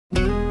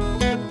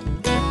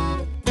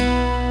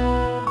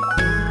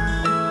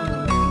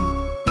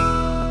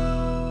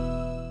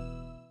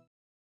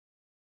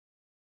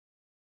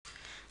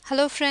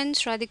Hello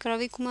friends, Radhika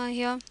Ravikumar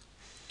here.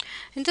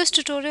 In this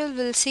tutorial,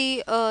 we'll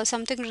see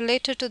something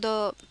related to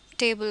the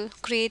table,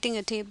 creating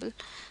a table.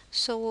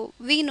 So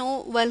we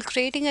know while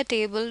creating a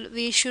table,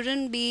 we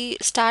shouldn't be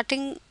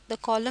starting the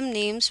column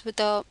names with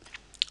a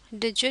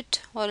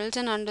digit or else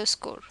an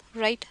underscore,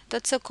 right?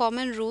 That's a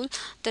common rule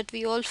that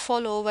we all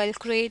follow while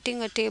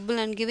creating a table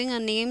and giving a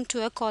name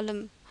to a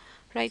column,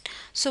 right?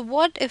 So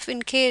what if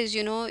in case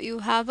you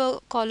have a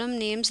column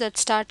names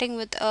that's starting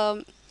with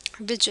a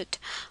digit?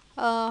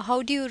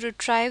 How do you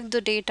retrieve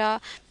the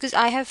data? Because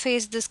I have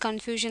faced this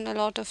confusion a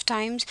lot of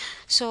times.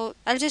 So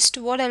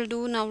what I'll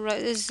do now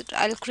is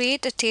I'll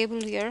create a table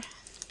here.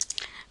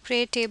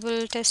 Create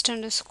table test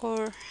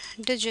underscore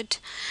digit,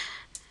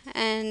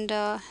 and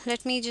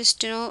let me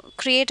just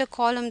create a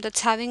column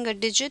that's having a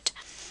digit.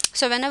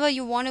 So whenever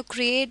you want to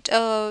create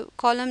a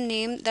column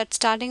name that's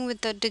starting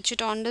with the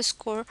digit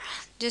underscore,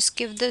 just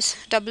give this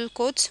double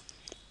quotes,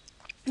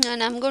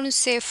 and I'm going to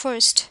say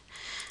first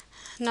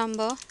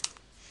number.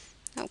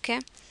 Okay,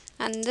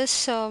 and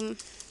this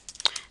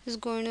is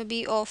going to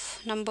be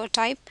of number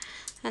type,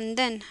 and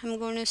then I'm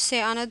going to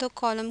say another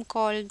column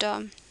called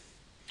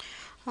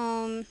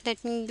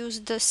let me use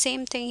the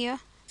same thing here,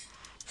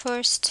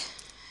 first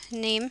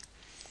name,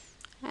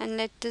 and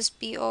let this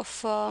be of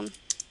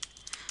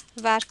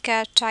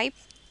varchar type.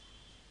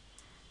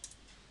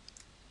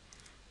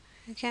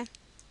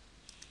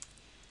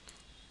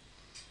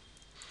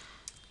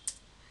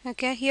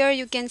 Okay, here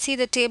you can see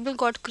the table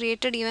got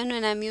created even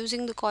when I'm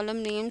using the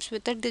column names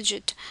with a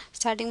digit,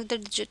 starting with the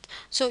digit.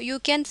 So you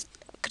can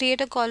create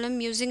a column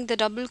using the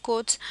double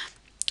quotes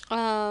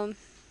by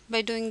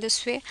doing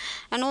this way.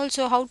 And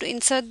also how to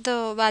insert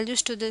the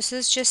values to this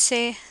is just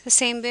say the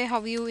same way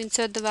how you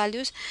insert the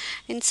values.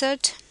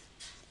 Insert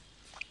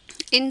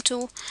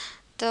into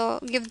the,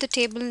 give the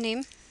table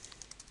name,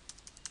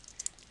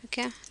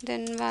 okay,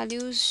 then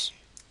values,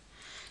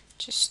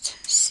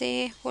 just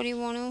say what you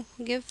want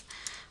to give.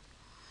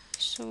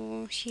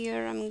 So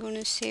here I'm going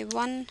to say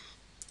 1,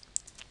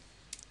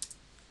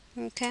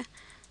 okay,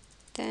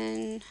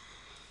 then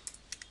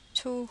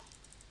 2,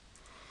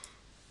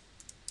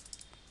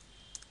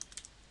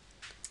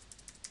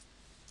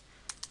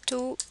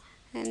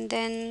 and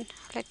then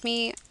let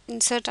me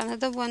insert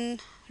another one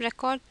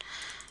record,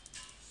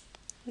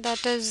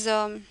 that is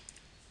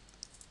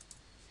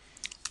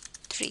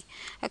 3.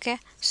 Okay,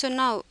 so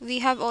now we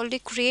have already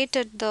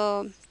created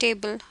the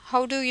table.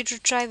 How do you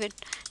retrieve it?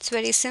 It's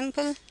very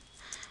simple.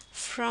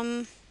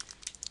 From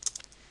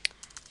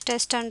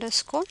test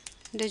underscore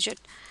digit.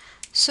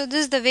 So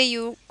this is the way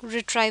you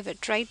retrieve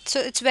it, right?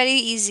 So it's very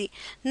easy.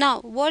 Now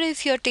what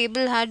if your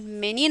table had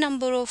many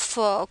number of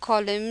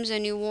columns,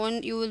 and you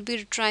will be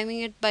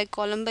retrieving it by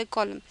column by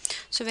column.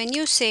 So when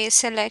you say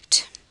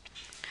select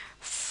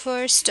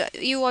first,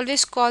 you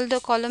always call the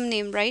column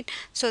name, right?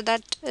 So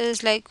that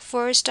is like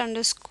first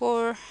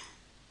underscore,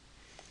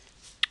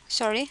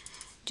 sorry,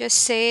 just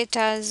say it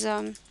as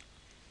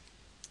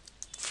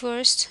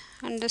first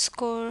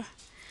underscore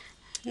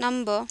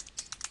number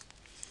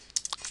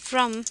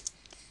from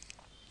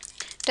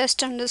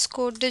test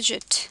underscore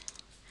digit.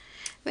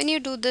 When you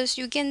do this,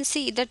 you can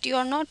see that you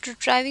are not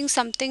retrieving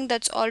something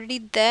that's already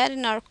there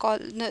in our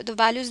the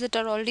values that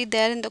are already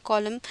there in the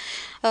column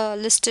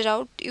listed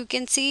out. You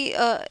can see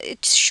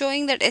it's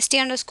showing that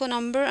st underscore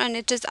number, and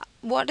it is,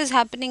 what is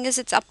happening is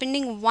it's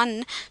appending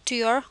 1 to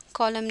your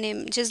column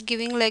name, just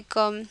giving like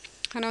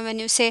when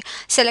you say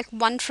select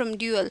 1 from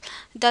dual,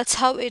 that's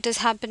how it is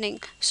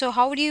happening. So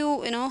how do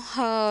you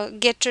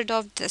get rid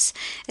of this?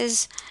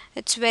 Is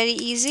it's very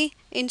easy.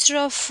 Instead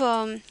of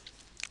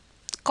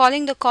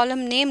calling the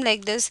column name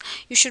like this,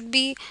 you should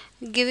be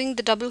giving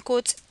the double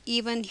quotes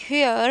even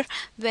here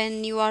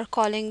when you are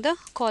calling the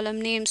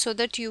column name, so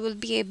that you will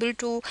be able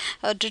to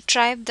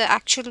retrieve the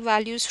actual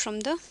values from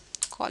the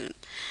column.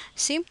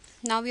 See,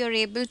 now we are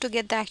able to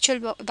get the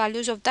actual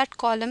values of that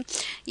column,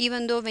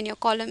 even though when your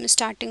column is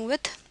starting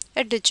with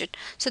a digit.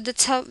 So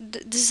that's how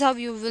this is how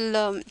you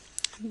will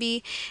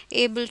be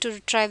able to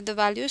retrieve the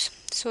values.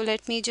 So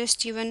let me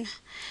just even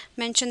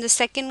mention the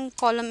second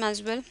column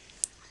as well.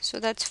 So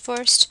that's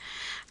first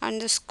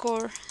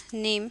underscore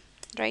name,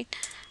 right?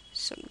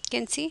 So you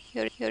can see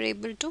you're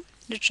able to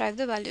retrieve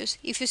the values.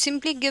 If you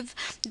simply give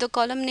the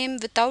column name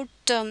without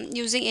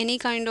using any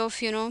kind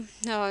of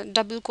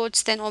double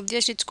quotes, then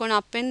obviously it's going to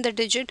append the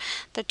digit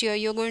that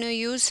you're going to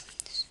use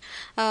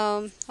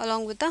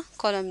along with the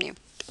column name.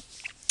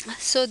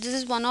 So this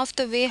is one of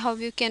the way how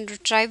you can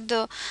retrieve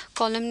the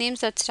column names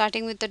that's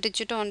starting with the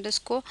digit or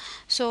underscore.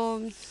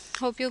 So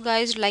hope you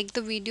guys like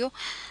the video.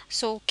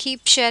 So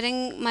keep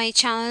sharing my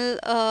channel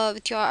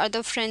with your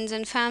other friends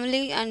and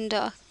family, and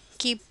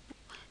keep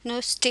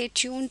stay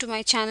tuned to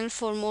my channel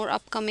for more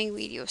upcoming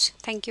videos.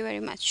 Thank you very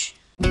much.